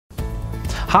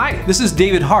Hi, this is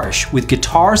David Harsh with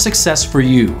Guitar Success for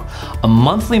You, a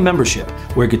monthly membership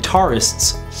where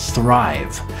guitarists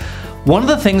thrive. One of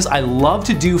the things I love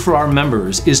to do for our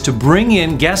members is to bring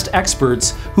in guest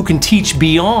experts who can teach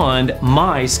beyond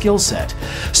my skill set.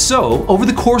 So, over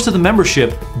the course of the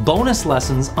membership, bonus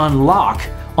lessons unlock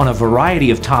on a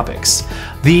variety of topics.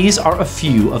 These are a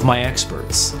few of my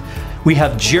experts. We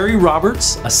have Jerry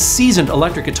Roberts, a seasoned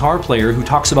electric guitar player who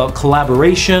talks about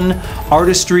collaboration,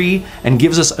 artistry, and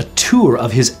gives us a tour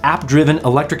of his app-driven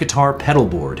electric guitar pedal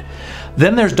board.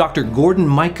 Then there's Dr. Gordon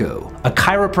Michaud, a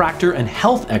chiropractor and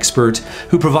health expert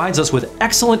who provides us with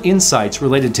excellent insights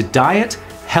related to diet,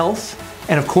 health,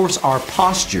 and of course our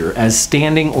posture as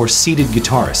standing or seated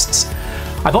guitarists.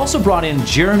 I've also brought in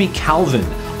Jeremy Calvin,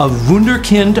 a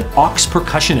wunderkind aux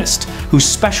percussionist who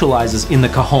specializes in the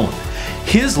cajon.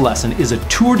 His lesson is a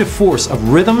tour de force of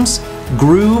rhythms,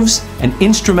 grooves, and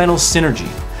instrumental synergy.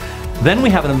 Then we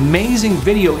have an amazing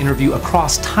video interview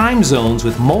across time zones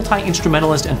with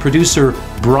multi-instrumentalist and producer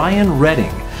Brian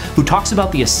Redding, who talks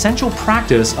about the essential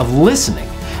practice of listening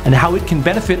and how it can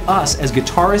benefit us as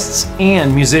guitarists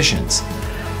and musicians.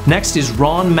 Next is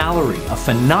Ron Mallory, a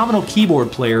phenomenal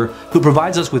keyboard player who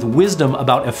provides us with wisdom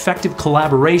about effective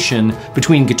collaboration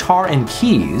between guitar and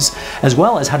keys, as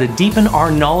well as how to deepen our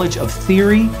knowledge of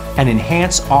theory and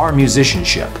enhance our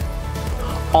musicianship.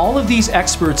 All of these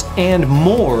experts and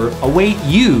more await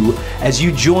you as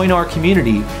you join our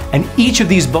community, and each of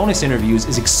these bonus interviews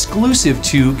is exclusive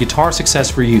to Guitar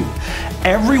Success for You.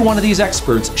 Every one of these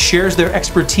experts shares their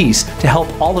expertise to help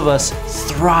all of us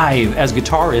thrive as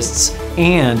guitarists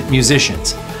and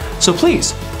musicians. So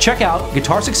please check out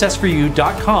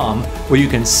guitarsuccessforyou.com where you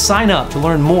can sign up to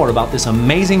learn more about this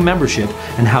amazing membership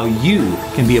and how you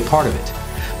can be a part of it.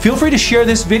 Feel free to share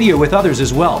this video with others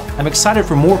as well. I'm excited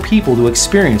for more people to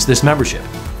experience this membership.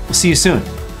 We'll see you soon.